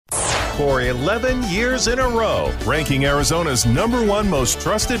for 11 years in a row, ranking Arizona's #1 most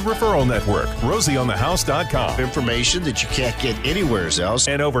trusted referral network, RosieOnTheHouse.com. Information that you can't get anywhere else.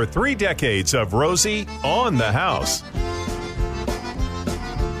 And over 3 decades of Rosie on the House.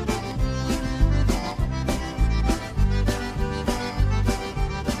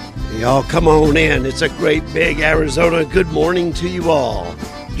 Y'all come on in. It's a great big Arizona good morning to you all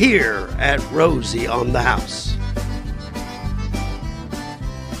here at Rosie on the House.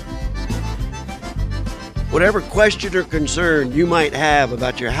 Whatever question or concern you might have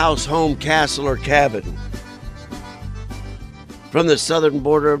about your house, home, castle, or cabin, from the southern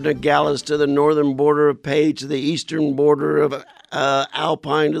border of Nogales to the northern border of Page to the eastern border of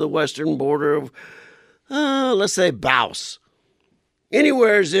Alpine to the western border of, let's say, Bouse.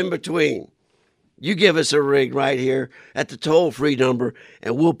 Anywhere's in between. You give us a ring right here at the toll-free number,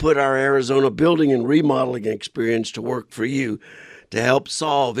 and we'll put our Arizona building and remodeling experience to work for you to help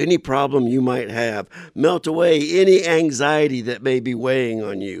solve any problem you might have, melt away any anxiety that may be weighing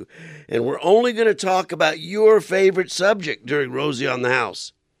on you. And we're only going to talk about your favorite subject during Rosie on the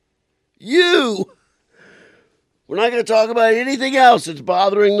House. You! We're not going to talk about anything else that's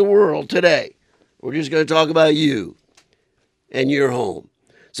bothering the world today. We're just going to talk about you and your home.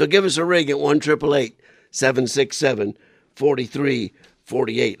 So give us a ring at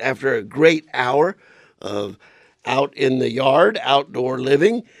 1-888-767-4348. After a great hour of out in the yard, outdoor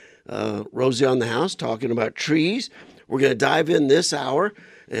living, Rosie on the House talking about trees, we're going to dive in this hour,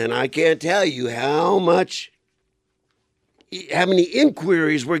 and I can't tell you how many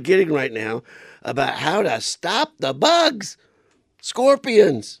inquiries we're getting right now about how to stop the bugs,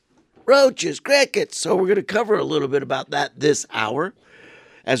 scorpions, roaches, crickets. So we're going to cover a little bit about that this hour.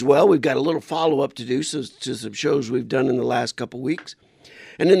 As well, we've got a little follow-up to do to some shows we've done in the last couple weeks.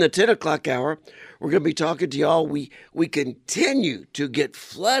 And in the 10 o'clock hour, we're going to be talking to y'all. We continue to get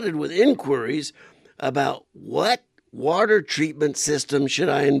flooded with inquiries about what water treatment system should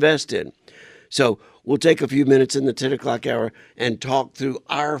I invest in. So we'll take a few minutes in the 10 o'clock hour and talk through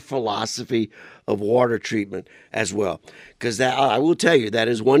our philosophy of water treatment as well. Because that, I will tell you, that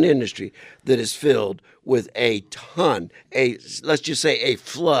is one industry that is filled with a let's just say a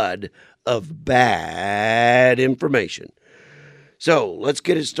flood of bad information. So let's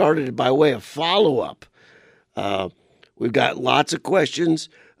get it started by way of follow-up. We've got lots of questions.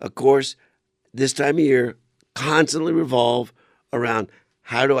 Of course, this time of year, constantly revolve around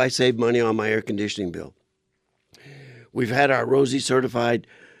how do I save money on my air conditioning bill? We've had our Rosie certified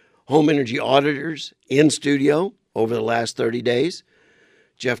home energy auditors in studio over the last 30 days.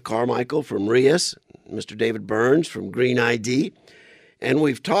 Jeff Carmichael from RIAS, Mr. David Burns from Green ID. And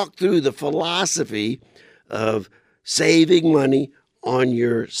we've talked through the philosophy of saving money on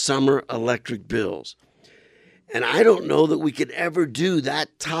your summer electric bills. And I don't know that we could ever do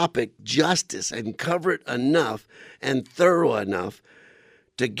that topic justice and cover it enough and thorough enough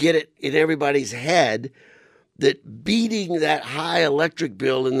to get it in everybody's head that beating that high electric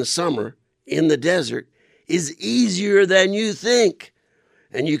bill in the summer in the desert is easier than you think.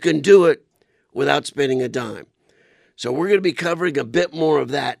 And you can do it without spending a dime. So we're going to be covering a bit more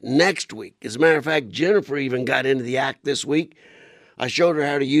of that next week. As a matter of fact, Jennifer even got into the act this week. I showed her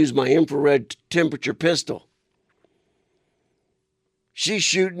how to use my infrared temperature pistol. She's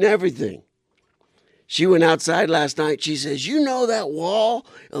shooting everything. She went outside last night. She says, you know that wall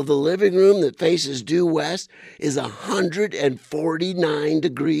of the living room that faces due west is 149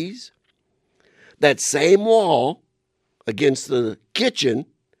 degrees? That same wall against the kitchen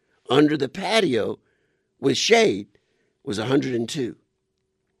under the patio with shade was 102.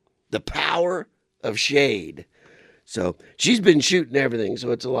 The power of shade. So she's been shooting everything,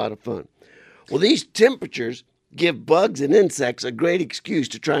 so it's a lot of fun. Well, these temperatures give bugs and insects a great excuse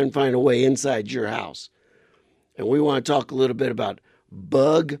to try and find a way inside your house. And we want to talk a little bit about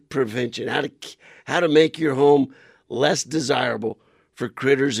bug prevention, how to make your home less desirable for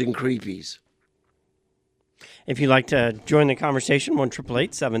critters and creepies. If you'd like to join the conversation,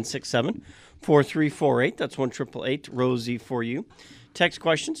 1-888-767-4348. That's 1-888-ROSIE for you. Text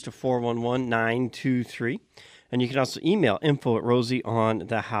questions to 411-923. And you can also email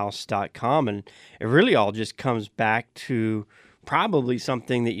info@rosieonthehouse.com. And it really all just comes back to probably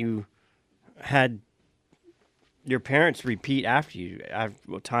something that you had your parents repeat after you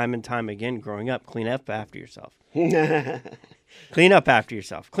time and time again growing up. Clean up after yourself. Clean up after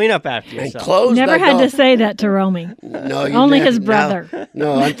yourself. Clean up after yourself. And close Never had to say that to Romy. No, you Only never. his brother.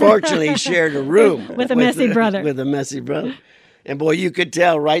 No, unfortunately, he shared a room With a messy brother. With a messy brother. And boy, you could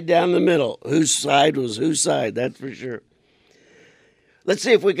tell right down the middle whose side was whose side, that's for sure. Let's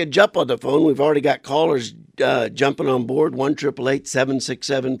see if we can jump on the phone. We've already got callers jumping on board,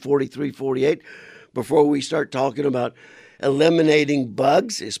 1-888-767-4348. Before we start talking about eliminating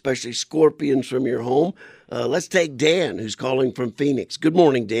bugs, especially scorpions from your home, let's take Dan, who's calling from Phoenix. Good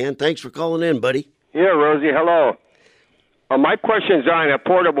morning, Dan. Thanks for calling in, buddy. Yeah, Rosie, hello. My question's on a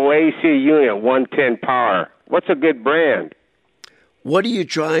portable AC unit, 110 power. What's a good brand? What are you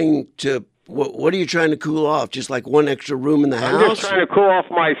trying to cool off? Just like one extra room in the house? I'm just trying to cool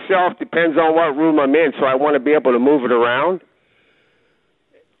off myself. Depends on what room I'm in, so I want to be able to move it around.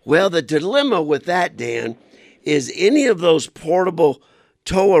 Well, the dilemma with that, Dan, is any of those portable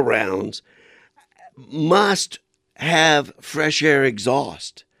tow-arounds must have fresh air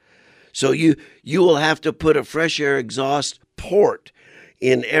exhaust. So you will have to put a fresh air exhaust port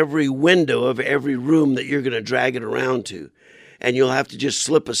in every window of every room that you're going to drag it around to. And you'll have to just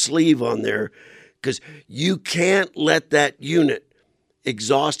slip a sleeve on there because you can't let that unit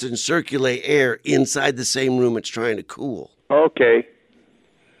exhaust and circulate air inside the same room it's trying to cool. Okay.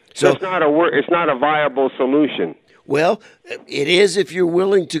 So it's not a viable solution. Well, it is if you're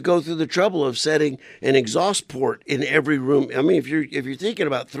willing to go through the trouble of setting an exhaust port in every room. I mean, if you're thinking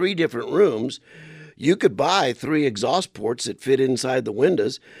about 3 different rooms, you could buy 3 exhaust ports that fit inside the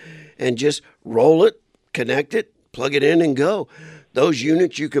windows and just roll it, connect it, plug it in and go. Those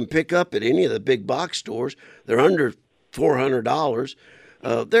units you can pick up at any of the big box stores. They're under $400.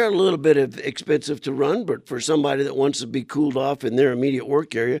 They're a little bit expensive to run, but for somebody that wants to be cooled off in their immediate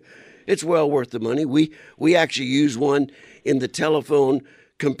work area, it's well worth the money. We actually use one in the telephone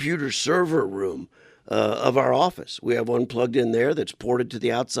computer server room of our office. We have one plugged in there that's ported to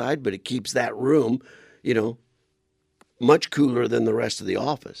the outside, but it keeps that room, much cooler than the rest of the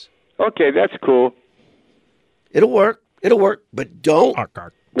office. Okay, that's cool. It'll work, but don't.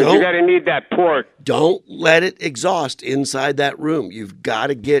 But you got to need that port. Don't let it exhaust inside that room. You've got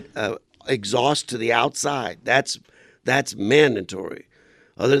to get exhaust to the outside. That's mandatory.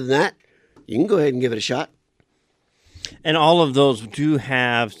 Other than that, you can go ahead and give it a shot. And all of those do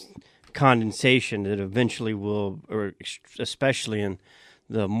have condensation that eventually will, or especially in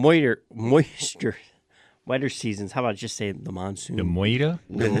the wetter seasons. How about just say the monsoon? The moisture?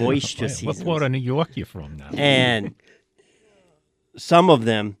 The moisture seasons. What part of New York you from now? And some of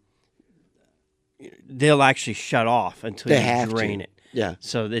them, they'll actually shut off until you drain it. Yeah.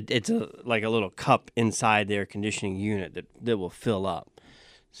 So it's like a little cup inside the air conditioning unit that will fill up.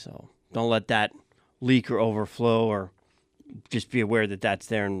 So don't let that leak or overflow, or just be aware that that's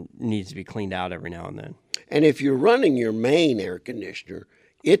there and needs to be cleaned out every now and then. And if you're running your main air conditioner,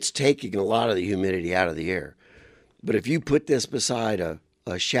 it's taking a lot of the humidity out of the air. But if you put this beside a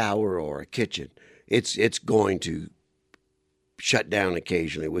shower or a kitchen, it's going to shut down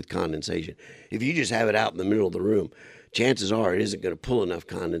occasionally with condensation. If you just have it out in the middle of the room, chances are it isn't going to pull enough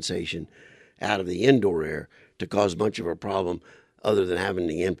condensation out of the indoor air to cause much of a problem other than having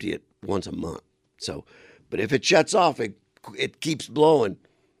to empty it once a month. So, but if it shuts off, it keeps blowing,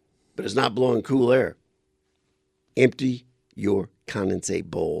 but it's not blowing cool air. Empty your condensate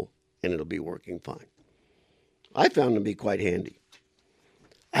bowl and it'll be working fine. I found them to be quite handy.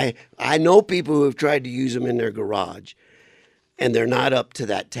 I know people who have tried to use them in their garage, and they're not up to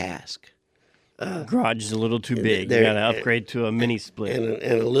that task. Garage is a little too big. You got to upgrade to a mini split.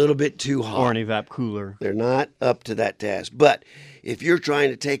 And a little bit too hot. Or an evap cooler. They're not up to that task. But if you're trying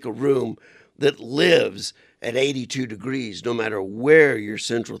to take a room that lives at 82 degrees, no matter where your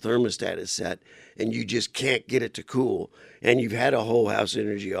central thermostat is set, and you just can't get it to cool, and you've had a whole house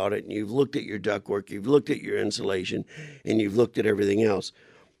energy audit, and you've looked at your ductwork, you've looked at your insulation, and you've looked at everything else,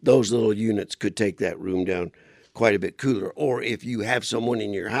 those little units could take that room down quite a bit cooler. Or if you have someone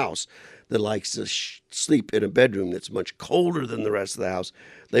in your house that likes to sleep in a bedroom that's much colder than the rest of the house,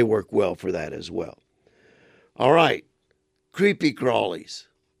 they work well for that as well. All right, creepy crawlies.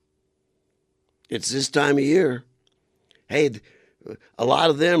 It's this time of year. Hey, a lot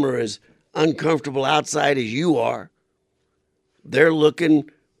of them are as uncomfortable outside as you are. They're looking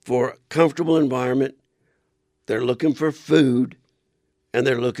for a comfortable environment. They're looking for food, and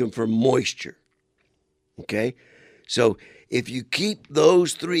they're looking for moisture. Okay? So if you keep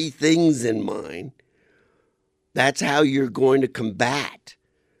those 3 things in mind, that's how you're going to combat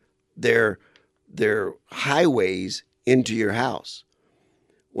their highways into your house.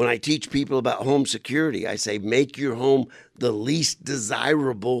 When I teach people about home security, I say make your home the least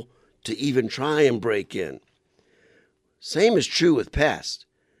desirable to even try and break in. Same is true with pests.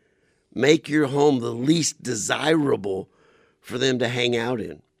 Make your home the least desirable for them to hang out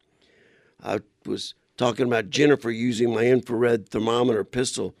in. I was talking about Jennifer using my infrared thermometer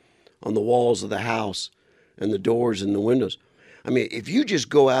pistol on the walls of the house and the doors and the windows. I mean, if you just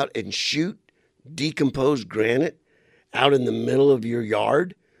go out and shoot decomposed granite out in the middle of your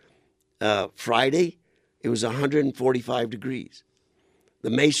yard, Friday, it was 145 degrees. The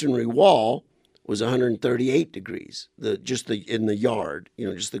masonry wall was 138 degrees, in the yard,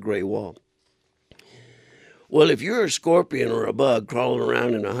 just the gray wall. Well, if you're a scorpion or a bug crawling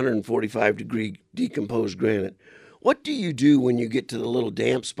around in 145-degree decomposed granite, what do you do when you get to the little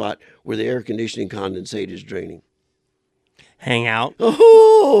damp spot where the air conditioning condensate is draining? Hang out.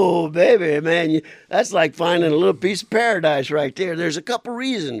 Oh, baby, man, that's like finding a little piece of paradise right there. There's a couple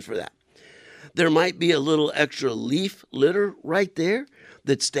reasons for that. There might be a little extra leaf litter right there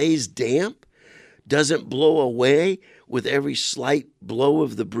that stays damp, doesn't blow away with every slight blow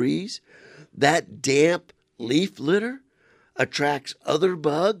of the breeze. That damp leaf litter attracts other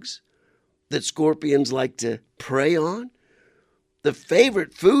bugs that scorpions like to prey on. The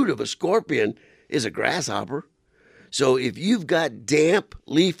favorite food of a scorpion is a grasshopper. So if you've got damp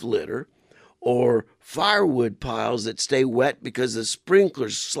leaf litter or firewood piles that stay wet because the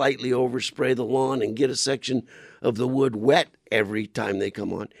sprinklers slightly overspray the lawn and get a section of the wood wet every time they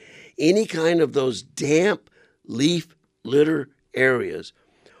come on, any kind of those damp leaf litter areas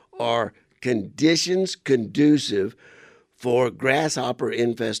are conditions conducive for grasshopper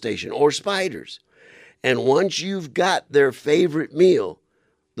infestation or spiders. And once you've got their favorite meal,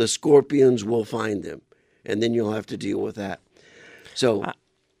 the scorpions will find them, and then you'll have to deal with that. So,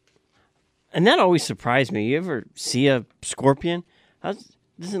 and that always surprised me. You ever see a scorpion?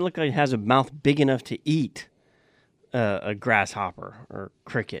 Doesn't look like it has a mouth big enough to eat a grasshopper or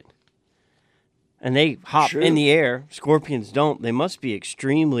cricket. And they hop in the air. Scorpions don't. They must be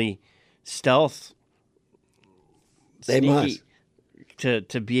extremely stealth. They must to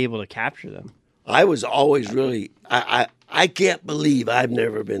be able to capture them. I was always really I can't believe I've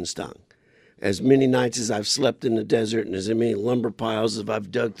never been stung. As many nights as I've slept in the desert and as many lumber piles as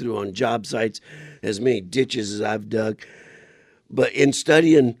I've dug through on job sites, as many ditches as I've dug. But in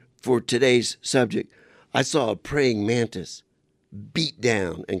studying for today's subject, I saw a praying mantis beat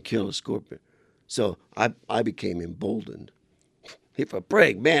down and kill a scorpion. So I became emboldened. If a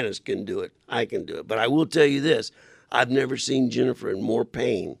praying mantis can do it, I can do it. But I will tell you this, I've never seen Jennifer in more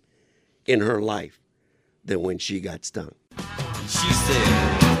pain in her life than when she got stung. She said,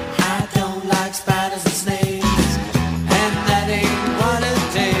 I don't like spiders and snakes, and that ain't what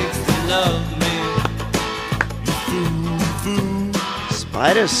it takes to love me.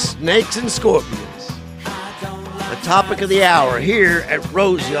 Spiders, snakes, and scorpions. The topic of the hour here at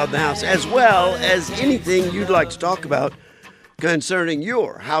Rosie on the House, as well as anything you'd like to talk about concerning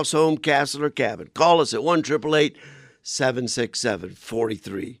your house, home, castle, or cabin. Call us at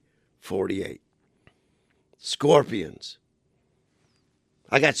 1-888-767-4348. Scorpions.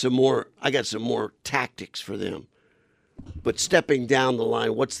 I got some more tactics for them. But stepping down the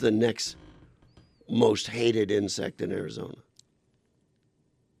line, what's the next most hated insect in Arizona?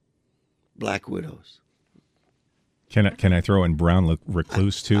 Black widows. Can I throw in brown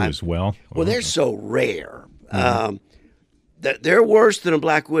recluse too as well? Well, they're so rare. They're worse than a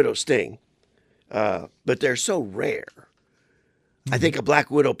black widow sting, but they're so rare. I think a black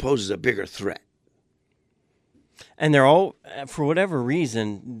widow poses a bigger threat. And they're all, for whatever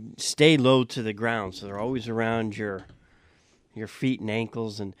reason, stay low to the ground. So they're always around your feet and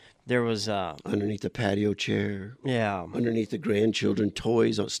ankles. And there was underneath the patio chair. Yeah. Underneath the grandchildren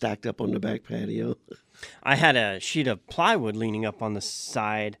toys stacked up on the back patio. I had a sheet of plywood leaning up on the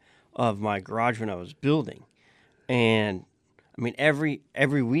side of my garage when I was building. And I mean, every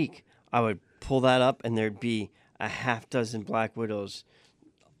week I would pull that up and there'd be a half dozen black widows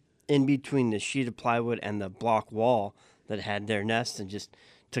in between the sheet of plywood and the block wall that had their nest, and just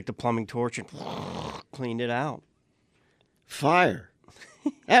took the plumbing torch and cleaned it out. Fire.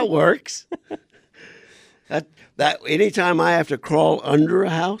 That works. That anytime I have to crawl under a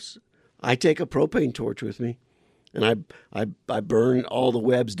house, I take a propane torch with me, and I burn all the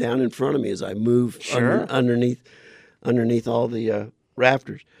webs down in front of me as I move underneath all the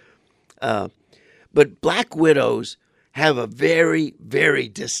rafters. But black widows have a very, very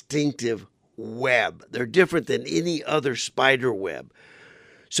distinctive web. They're different than any other spider web.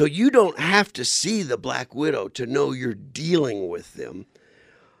 So you don't have to see the black widow to know you're dealing with them.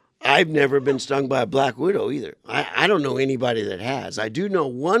 I've never been stung by a black widow either. I don't know anybody that has. I do know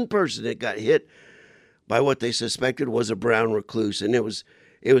one person that got hit by what they suspected was a brown recluse, and it was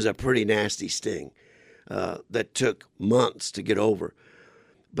a pretty nasty sting that took months to get over.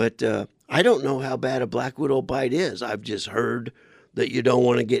 But I don't know how bad a black widow bite is. I've just heard that you don't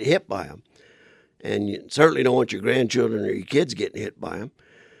want to get hit by them. And you certainly don't want your grandchildren or your kids getting hit by them.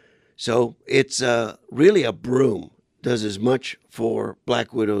 So it's really a broom. does as much for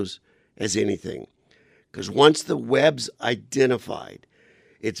black widows as anything. Because once the web's identified,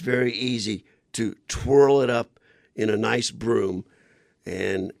 it's very easy to twirl it up in a nice broom.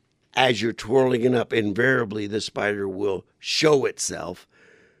 And as you're twirling it up, invariably the spider will show itself.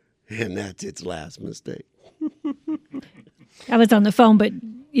 And that's its last mistake. I was on the phone, but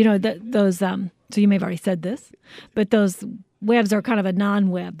those. So you may have already said this, but those webs are kind of a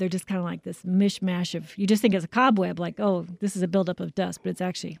non-web. They're just kind of like this mishmash of. You just think it's a cobweb, like, oh, this is a buildup of dust, but it's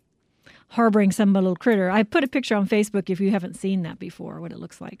actually harboring some little critter. I put a picture on Facebook if you haven't seen that before, what it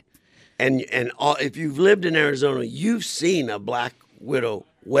looks like. And if you've lived in Arizona, you've seen a black widow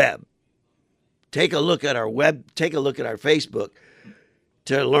web. Take a look at our Facebook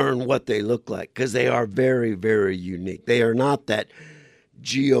to learn what they look like, because they are very, very unique. They are not that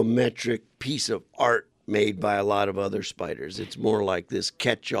geometric piece of art made by a lot of other spiders. It's more like this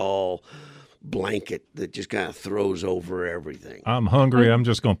catch-all blanket that just kind of throws over everything. I'm hungry. I'm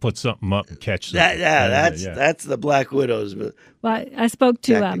just going to put something up and catch something. That's the black widows. Well, I spoke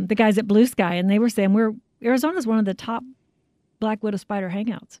to the guys at Blue Sky, and they were saying Arizona's one of the top black widow spider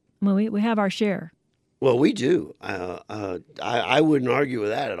hangouts. I mean, we have our share. Well, we do. I wouldn't argue with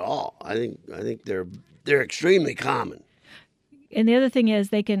that at all. I think they're extremely common. And the other thing is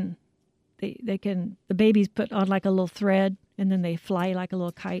the babies put on like a little thread, and then they fly like a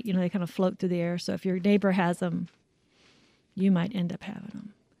little kite. They kind of float through the air. So if your neighbor has them, you might end up having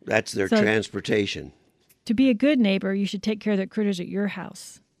them. That's their transportation. To be a good neighbor, you should take care of the critters at your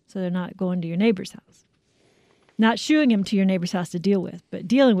house, so they're not going to your neighbor's house. Not shooing them to your neighbor's house to deal with, but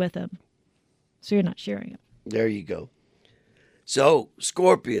dealing with them so you're not sharing them. There you go. So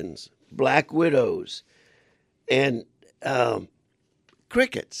scorpions, black widows, and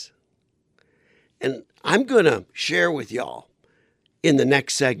crickets. And I'm going to share with y'all in the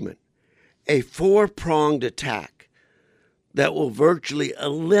next segment a 4-pronged attack that will virtually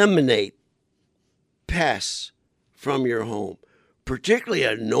eliminate pests from your home, particularly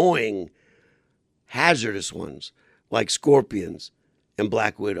annoying, hazardous ones like scorpions and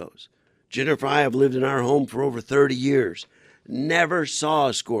black widows. Jennifer and I have lived in our home for over 30 years. Never saw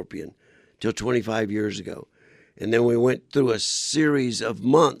a scorpion till 25 years ago. And then we went through a series of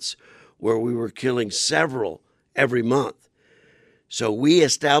months where we were killing several every month. So we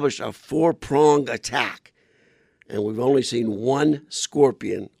established a 4-pronged attack. And we've only seen one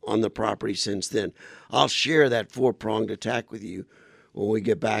scorpion on the property since then. I'll share that 4-pronged attack with you when we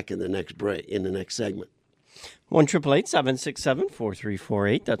get back in the next break, in the next segment.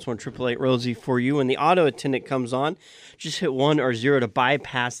 1-888-767-4348. That's 1-888-ROSIE for you. When the auto attendant comes on, just hit 1 or 0 to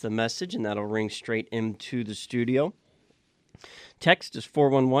bypass the message, and that'll ring straight into the studio. Text is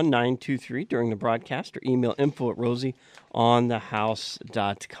 411-923 during the broadcast, or email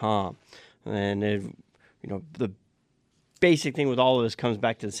info@rosieonthehouse.com. And the basic thing with all of this comes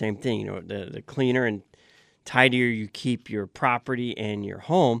back to the same thing. The cleaner and tidier you keep your property and your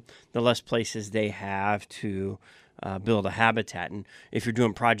home, the less places they have to build a habitat. And if you're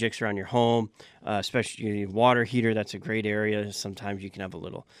doing projects around your home, especially your water heater, that's a great area. Sometimes you can have a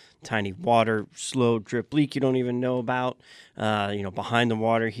little tiny water slow drip leak you don't even know about, behind the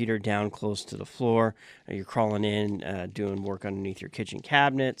water heater, down close to the floor. You're crawling in, doing work underneath your kitchen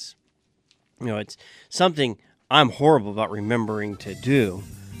cabinets. It's something I'm horrible about remembering to do,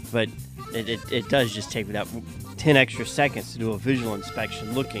 but it does just take that 10 extra seconds to do a visual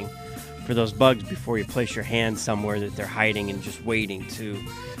inspection looking for those bugs before you place your hand somewhere that they're hiding and just waiting to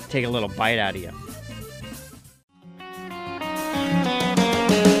take a little bite out of you.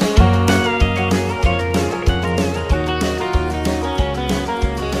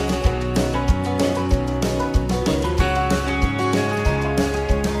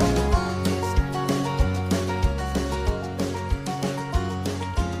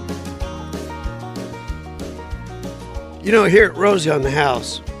 Here at Rosie on the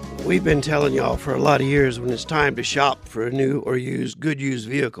House, we've been telling y'all for a lot of years when it's time to shop for a new or good used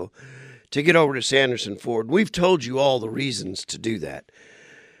vehicle to get over to Sanderson Ford. We've told you all the reasons to do that.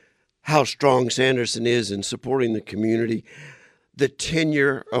 How strong Sanderson is in supporting the community, the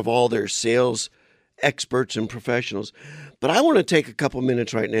tenure of all their sales experts and professionals. But I want to take a couple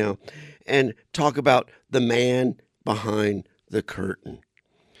minutes right now and talk about the man behind the curtain.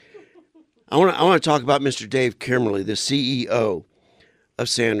 I want to talk about Mr. Dave Kimmerly, the CEO of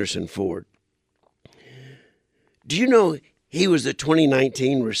Sanderson Ford. Do you know he was the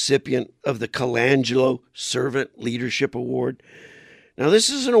 2019 recipient of the Colangelo Servant Leadership Award? Now, this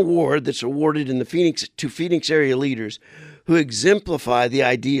is an award that's awarded in to Phoenix area leaders who exemplify the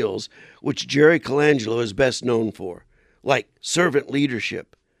ideals which Jerry Colangelo is best known for, like servant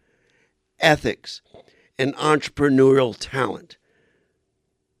leadership, ethics, and entrepreneurial talent.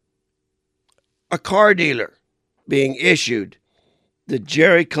 A car dealer being issued the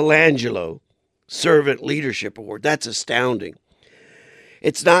Jerry Colangelo Servant Leadership Award. That's astounding.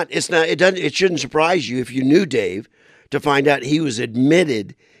 It shouldn't surprise you if you knew Dave to find out he was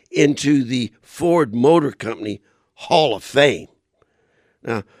admitted into the Ford Motor Company Hall of Fame.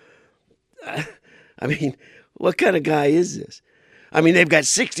 Now, I mean, what kind of guy is this? I mean, they've got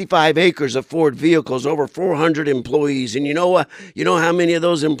 65 acres of Ford vehicles, over 400 employees. And you know what? You know how many of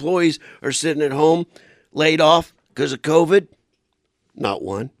those employees are sitting at home laid off because of COVID? Not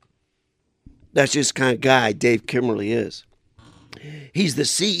one. That's just the kind of guy Dave Kimmerly is. He's the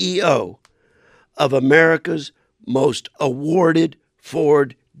CEO of America's most awarded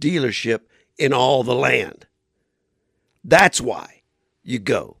Ford dealership in all the land. That's why you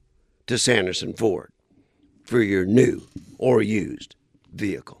go to Sanderson Ford for your new or used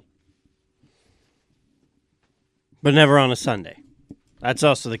vehicle. But never on a Sunday. That's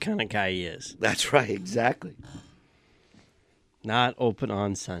also the kind of guy he is. That's right, exactly. Not open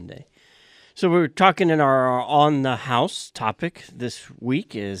on Sunday. So we're talking in our On the House topic this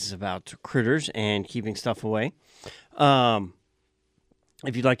week is about critters and keeping stuff away.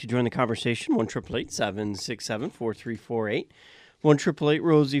 If you'd like to join the conversation, 1-888-767-4348.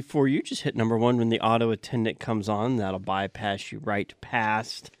 1-888-ROSIE for you. Just hit number 1 when the auto attendant comes on. That'll bypass you right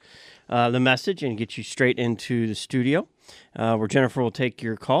past the message and get you straight into the studio, where Jennifer will take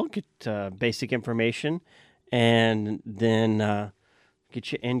your call, get basic information, and then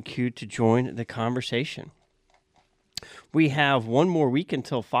get you in queue to join the conversation. We have one more week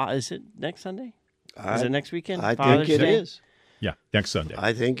until is it next Sunday? Is it next weekend? I think it is. Yeah, next Sunday.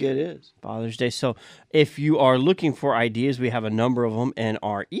 I think it is. Father's Day. So if you are looking for ideas, we have a number of them in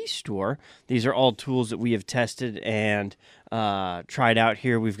our e-store. These are all tools that we have tested and tried out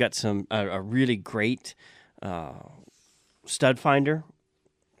here. We've got a really great stud finder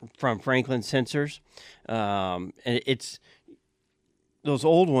from Franklin Sensors. And it's those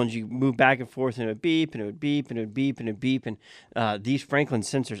old ones, you move back and forth and it would beep and it would beep and it would beep and it would beep. And these Franklin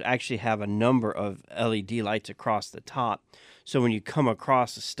Sensors actually have a number of LED lights across the top. So when you come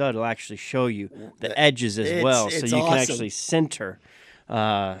across the stud, it'll actually show you the edges as well. So you can actually center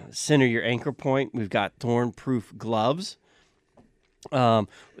your anchor point. We've got thorn-proof gloves.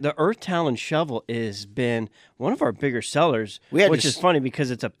 The Earth Talon shovel has been one of our bigger sellers, which is funny because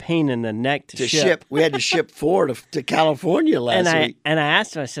it's a pain in the neck to ship. We had to ship 4 to California last week. And I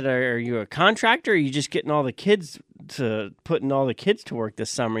asked him, I said, are you a contractor or are you just getting all the kids to work this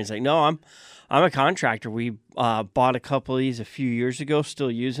summer? He's like, no, I'm a contractor. We bought a couple of these a few years ago,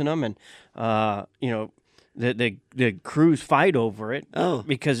 still using them, and the crews fight over it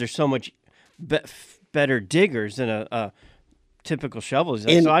because they're so much better diggers than a typical shovel.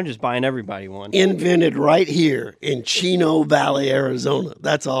 So I'm just buying everybody one. Invented right here in Chino Valley, Arizona.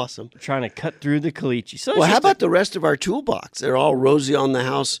 That's awesome. Trying to cut through the caliche. So how about the rest of our toolbox? They're all Rosie on the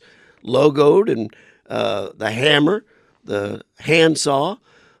House logoed, and the hammer, the handsaw,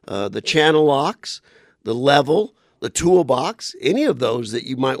 the channel locks, the level, the toolbox, any of those that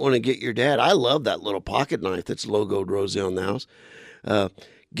you might want to get your dad. I love that little pocket knife that's logoed Rosie on the House.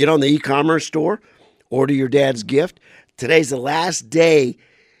 Get on the e-commerce store, order your dad's gift. Today's the last day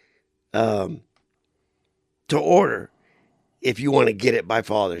to order if you want to get it by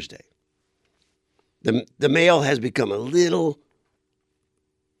Father's Day. The mail has become a little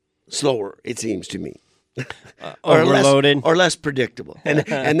slower, it seems to me. Overloaded. Or less predictable.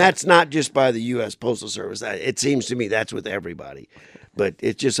 And that's not just by the U.S. Postal Service. It seems to me that's with everybody. But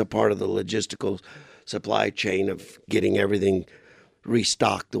it's just a part of the logistical supply chain of getting everything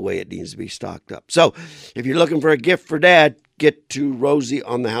restocked the way it needs to be stocked up. So if you're looking for a gift for Dad, get to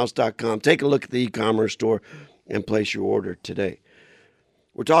rosieonthehouse.com. Take a look at the e-commerce store and place your order today.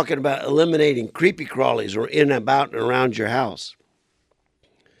 We're talking about eliminating creepy crawlies or in, about, and around your house.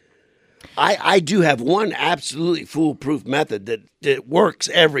 I do have one absolutely foolproof method that works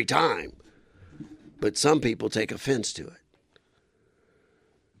every time, but some people take offense to it.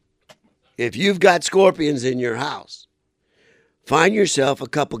 If you've got scorpions in your house, find yourself a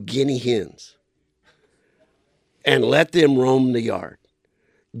couple guinea hens and let them roam the yard.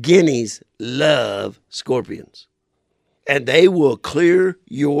 Guineas love scorpions, and they will clear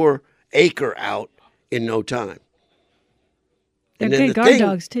your acre out in no time. They're good guard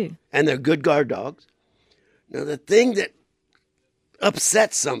dogs, too. And they're good guard dogs. Now, the thing that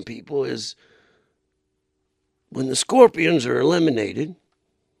upsets some people is when the scorpions are eliminated,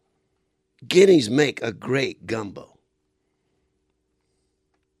 guineas make a great gumbo.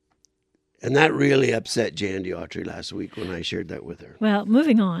 And that really upset Jan Daughtry last week when I shared that with her. Well,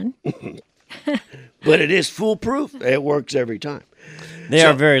 moving on. but it is foolproof. It works every time. They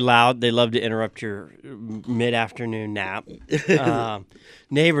are very loud. They love to interrupt your mid-afternoon nap.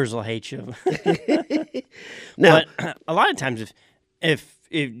 Neighbors will hate you. Now, But a lot of times, if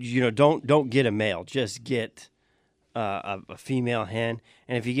you know, don't get a male. Just get a female hen,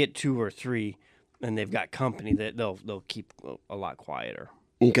 and if you get 2 or 3, and they've got company, that they'll keep a lot quieter.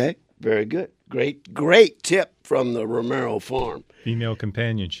 okay, very good. Great tip from the Romero farm. Female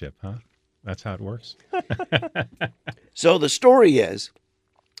companionship, huh? That's how it works. So the story is,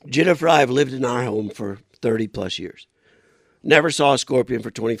 Jennifer and I have lived in our home for 30 plus years. Never saw a scorpion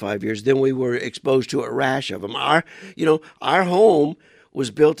for 25 years. Then we were exposed to a rash of them. Our home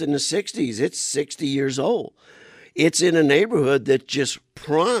was built in the 60s. It's 60 years old. It's in a neighborhood that's just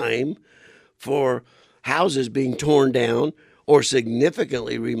prime for houses being torn down or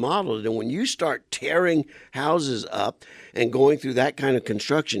significantly remodeled. And when you start tearing houses up and going through that kind of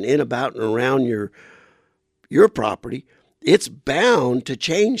construction in, about, and around your property, it's bound to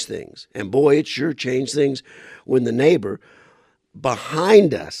change things. And boy, it sure changed things when the neighbor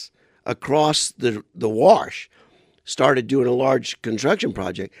behind us across the wash started doing a large construction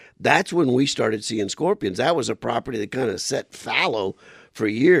project. That's when we started seeing scorpions. That was a property that kind of sat fallow for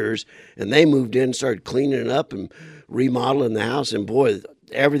years, and they moved in and started cleaning it up and remodeling the house, and boy,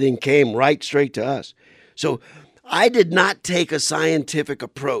 everything came right straight to us. So I did not take a scientific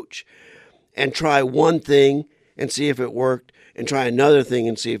approach and try one thing and see if it worked and try another thing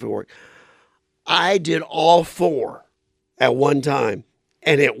and see if it worked. I did all 4 at one time,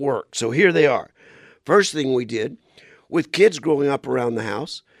 and it worked. So here they are. First thing we did, with kids growing up around the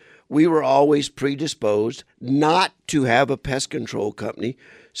house, we were always predisposed not to have a pest control company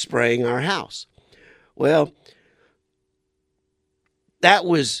spraying our house. Well, that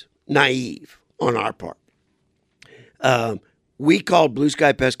was naive on our part. We called Blue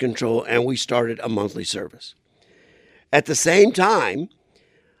Sky Pest Control, and we started a monthly service. At the same time,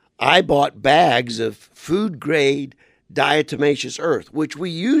 I bought bags of food-grade diatomaceous earth, which we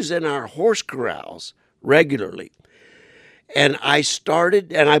use in our horse corrals regularly. And I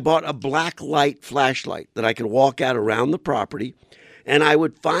bought a black light flashlight that I could walk out around the property, and I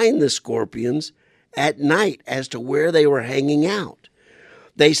would find the scorpions at night as to where they were hanging out.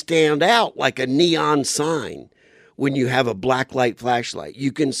 They stand out like a neon sign when you have a black light flashlight.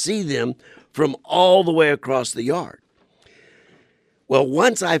 You can see them from all the way across the yard. Well,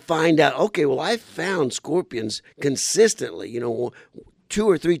 once I find out, okay, well, I found scorpions consistently, 2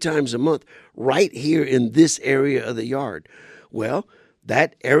 or 3 times a month right here in this area of the yard. Well,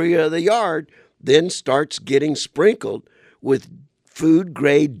 that area of the yard then starts getting sprinkled with food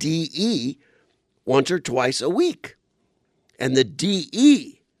grade DE once or twice a week. And the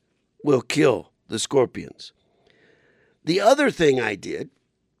DE will kill the scorpions. The other thing I did,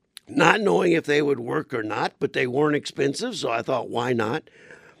 not knowing if they would work or not, but they weren't expensive, so I thought, why not,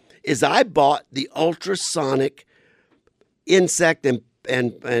 is I bought the ultrasonic insect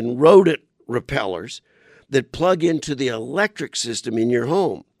and rodent repellers that plug into the electric system in your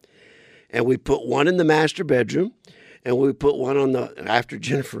home. And we put one in the master bedroom, and we put one after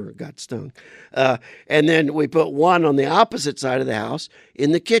Jennifer got stung. And then we put one on the opposite side of the house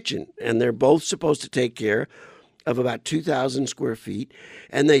in the kitchen. And they're both supposed to take care of about 2,000 square feet.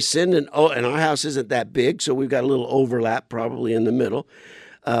 And they send and our house isn't that big, so we've got a little overlap probably in the middle.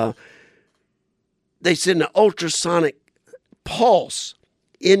 They send an ultrasonic pulse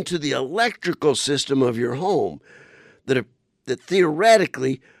into the electrical system of your home that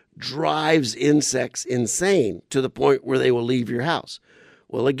theoretically drives insects insane to the point where they will leave your house.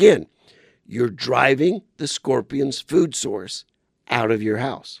 Well, again, you're driving the scorpion's food source out of your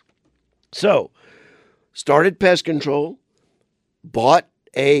house. So, started pest control, bought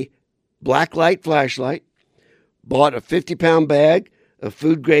a black light flashlight, bought a 50-pound bag of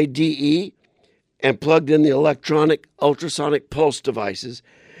food-grade DE, and plugged in the electronic ultrasonic pulse devices.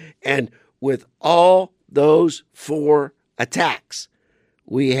 And with all those 4 attacks,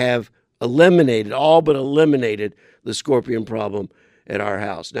 we have all but eliminated the scorpion problem at our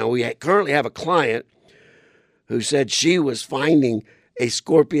house. Now, we currently have a client who said she was finding a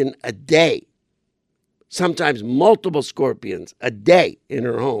scorpion a day, sometimes multiple scorpions a day in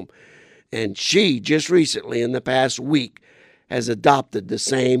her home. And she just recently, in the past week, has adopted the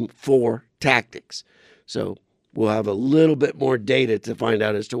same 4 tactics. So we'll have a little bit more data to find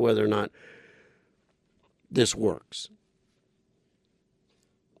out as to whether or not this works.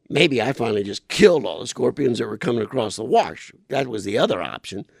 Maybe I finally just killed all the scorpions that were coming across the wash. That was the other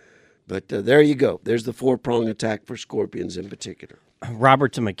option. But there you go. There's the 4-prong attack for scorpions in particular.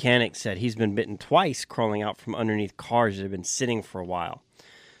 Robert's a mechanic, said he's been bitten twice crawling out from underneath cars that have been sitting for a while.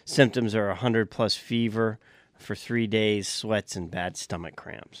 symptoms are 100+ fever for 3 days, sweats, and bad stomach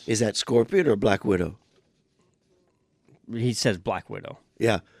cramps. Is that scorpion or black widow? He says black widow.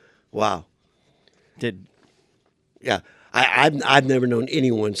 Yeah. Wow. Yeah. I've never known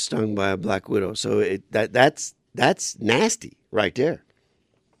anyone stung by a black widow, so that's nasty right there.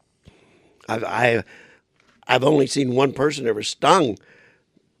 I've only seen one person ever stung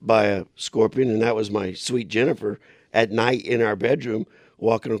by a scorpion, and that was my sweet Jennifer at night in our bedroom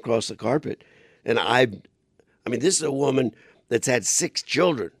walking across the carpet. And I mean, this is a woman that's had 6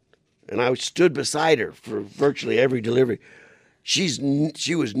 children, and I stood beside her for virtually every delivery.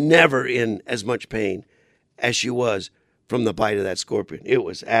 She was never in as much pain as she was from the bite of that scorpion. It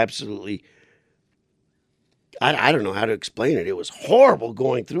was absolutely, I don't know how to explain it. It was horrible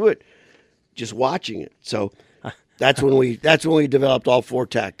going through it, just watching it. So that's when we developed all 4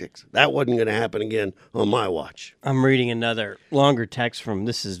 tactics. That wasn't going to happen again on my watch. I'm reading another longer text from,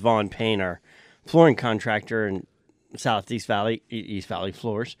 this is Vaughn Payne, our flooring contractor in East Valley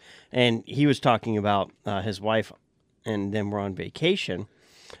Floors. And he was talking about his wife and them were on vacation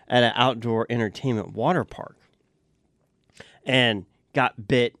at an outdoor entertainment water park and got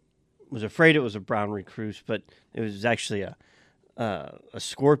bit, was afraid it was a brown recluse, but it was actually a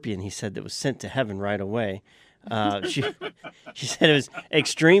scorpion, he said, that was sent to heaven right away. She said it was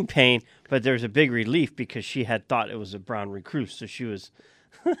extreme pain, but there was a big relief because she had thought it was a brown recluse, so she was...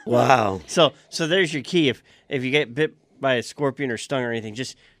 Wow. So there's your key. If you get bit by a scorpion or stung or anything,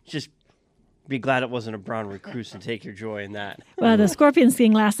 just be glad it wasn't a brown recluse and take your joy in that. Well, the scorpion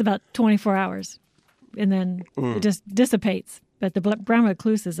sting lasts about 24 hours, and then it just dissipates. But the brown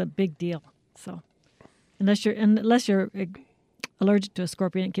recluse is a big deal. So unless you're allergic to a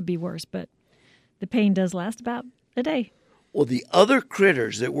scorpion, it could be worse. But the pain does last about a day. Well, the other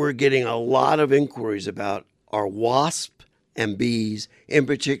critters that we're getting a lot of inquiries about are wasps and bees, in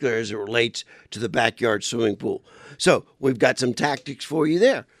particular as it relates to the backyard swimming pool. So we've got some tactics for you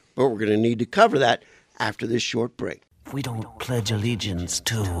there, but we're going to need to cover that after this short break. We don't pledge allegiance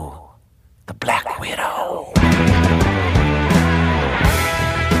to the Black Widow.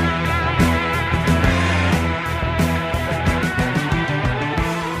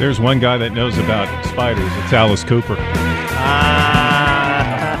 There's one guy that knows about spiders. It's Alice Cooper.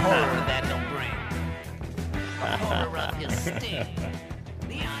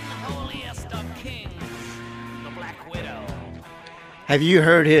 Have you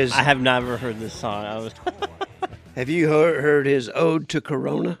heard his? I have never heard this song. Have you heard his ode to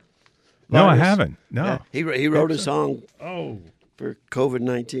Corona? No, I haven't. No. Yeah, he wrote a song. Oh, for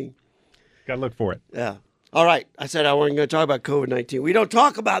COVID-19. Got to look for it. Yeah. All right. I said I wasn't going to talk about COVID-19. We don't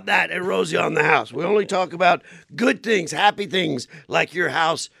talk about that at Rosie on the House. We only talk about good things, happy things, like your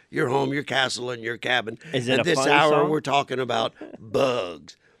house, your home, your castle, and your cabin. Is it at a this fun hour, song? we're talking about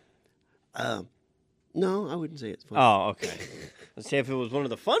bugs. No, I wouldn't say it's fun. Oh, okay. Let's say if it was one of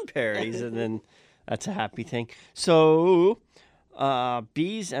the fun parodies, and then that's a happy thing. So,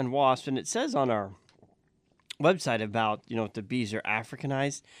 bees and wasps, and it says on our website about, if the bees are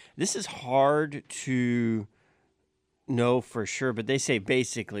Africanized. This is hard to know for sure, but they say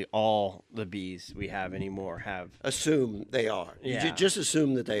basically all the bees we have anymore have. Assume they are. Yeah. You just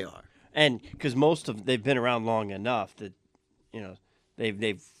assume that they are. And because they've been around long enough that,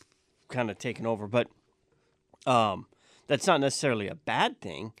 they've kind of taken over. But that's not necessarily a bad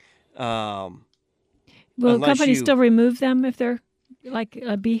thing. Will companies still remove them if they're like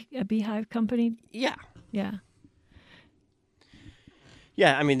a beehive company? Yeah. Yeah.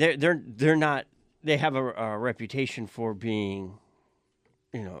 Yeah, I mean they're not. They have a reputation for being,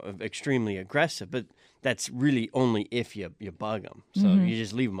 extremely aggressive, but that's really only if you bug them. So you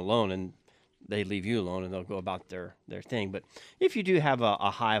just leave them alone, and they leave you alone, and they'll go about their thing. But if you do have a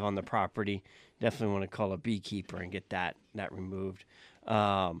hive on the property, definitely want to call a beekeeper and get that removed.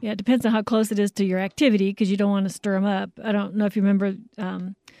 Yeah, it depends on how close it is to your activity because you don't want to stir them up. I don't know if you remember,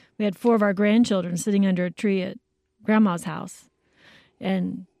 we had 4 of our grandchildren sitting under a tree at Grandma's house,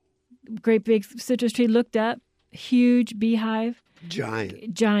 and great big citrus tree looked up, huge beehive.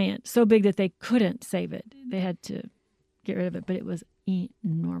 Giant. So big that they couldn't save it. They had to get rid of it, but it was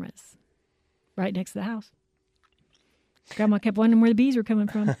enormous. Right next to the house. Grandma kept wondering where the bees were coming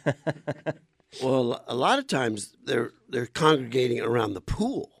from. Well, a lot of times they're congregating around the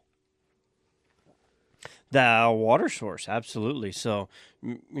pool. The water source, absolutely. So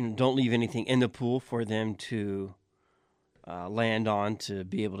don't leave anything in the pool for them to land on to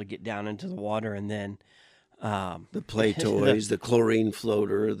be able to get down into the water, and then the play toys, the chlorine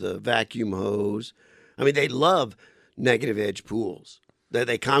floater, the vacuum hose. I mean, they love negative edge pools.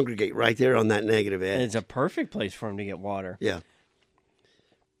 They congregate right there on that negative edge. And it's a perfect place for them to get water. Yeah.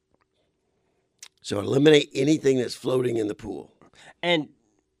 So eliminate anything that's floating in the pool. And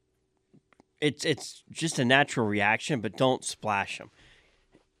it's just a natural reaction, but don't splash them.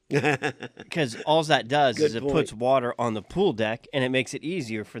 Because all that does is it puts water on the pool deck, and it makes it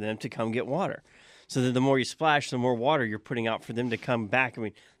easier for them to come get water. So that the more you splash, the more water you're putting out for them to come back. I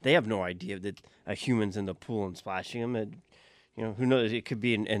mean, they have no idea that a human's in the pool and splashing them. And, who knows? It could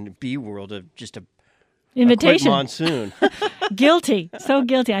be in B world of just a invitation. A quick monsoon. Guilty. So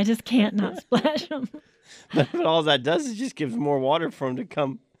guilty. I just can't not splash them. But all that does is just gives more water for them to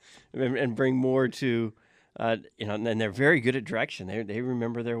come and bring more to, and they're very good at direction. They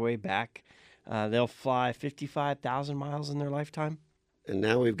remember their way back. They'll fly 55,000 miles in their lifetime. And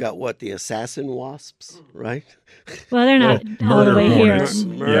now we've got the assassin wasps, right? Well, they're not all the way hornets.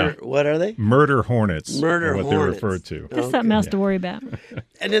 here. What are they? Murder hornets. Murder what hornets. they're referred to. Just something else to worry about.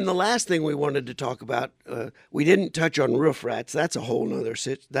 And then the last thing we wanted to talk about, we didn't touch on roof rats. That's a whole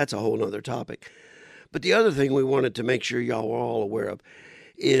nother topic. But the other thing we wanted to make sure y'all were all aware of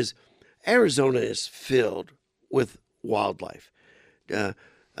is Arizona is filled with wildlife.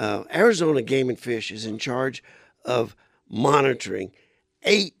 Arizona Game and Fish is in charge of monitoring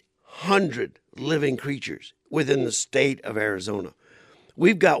 800 living creatures within the state of Arizona.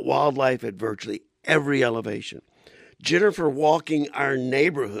 We've got wildlife at virtually every elevation. Jennifer walking our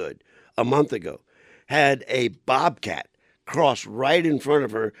neighborhood a month ago had a bobcat cross right in front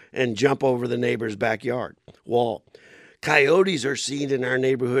of her and jump over the neighbor's backyard wall. Coyotes are seen in our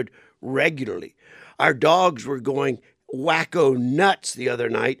neighborhood regularly. Our dogs were going wacko nuts the other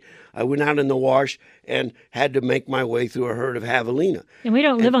night. I went out in the wash and had to make my way through a herd of javelina. And we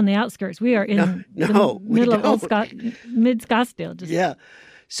don't live on the outskirts. We are in the middle of mid-Scottsdale. Yeah.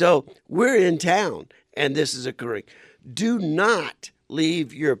 So we're in town, and this is occurring. Do not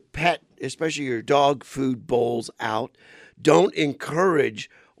leave your pet, especially your dog, food bowls out. Don't encourage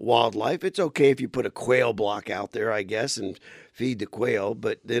wildlife. It's okay if you put a quail block out there, I guess, and feed the quail.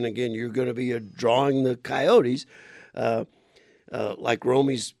 But then again, you're going to be drawing the coyotes. Like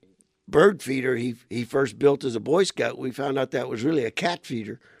Romy's bird feeder he first built as a Boy Scout. We found out that was really a cat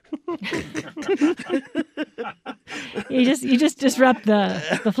feeder. You just disrupt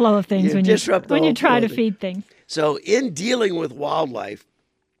the flow of things when you try to feed things. So in dealing with wildlife,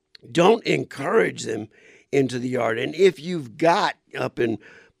 don't encourage them into the yard. And if you've got up in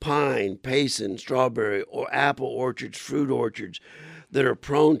pine, payson, strawberry, or apple orchards, fruit orchards that are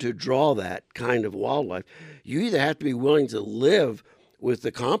prone to draw that kind of wildlife, you either have to be willing to live with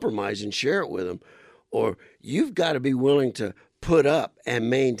the compromise and share it with them, or you've got to be willing to put up and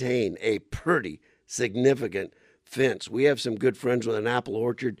maintain a pretty significant fence. We have some good friends with an apple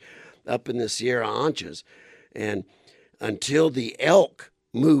orchard up in the Sierra Anchas, and until the elk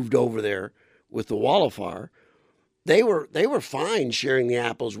moved over there with the wildfire, they were fine sharing the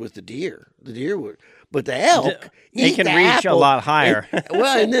apples with the deer. The deer would, but the elk they can reach a lot higher.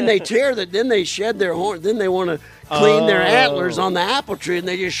 And then they then they shed their horn. Then they want to clean their antlers on the apple tree, and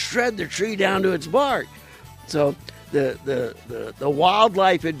they just shred the tree down to its bark. So the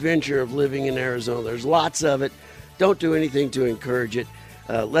wildlife adventure of living in Arizona, there's lots of it. Don't do anything to encourage it.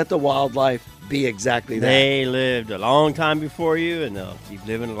 Let the wildlife be exactly that. They lived a long time before you, and they'll keep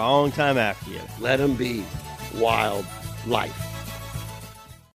living a long time after you. Let them be wildlife.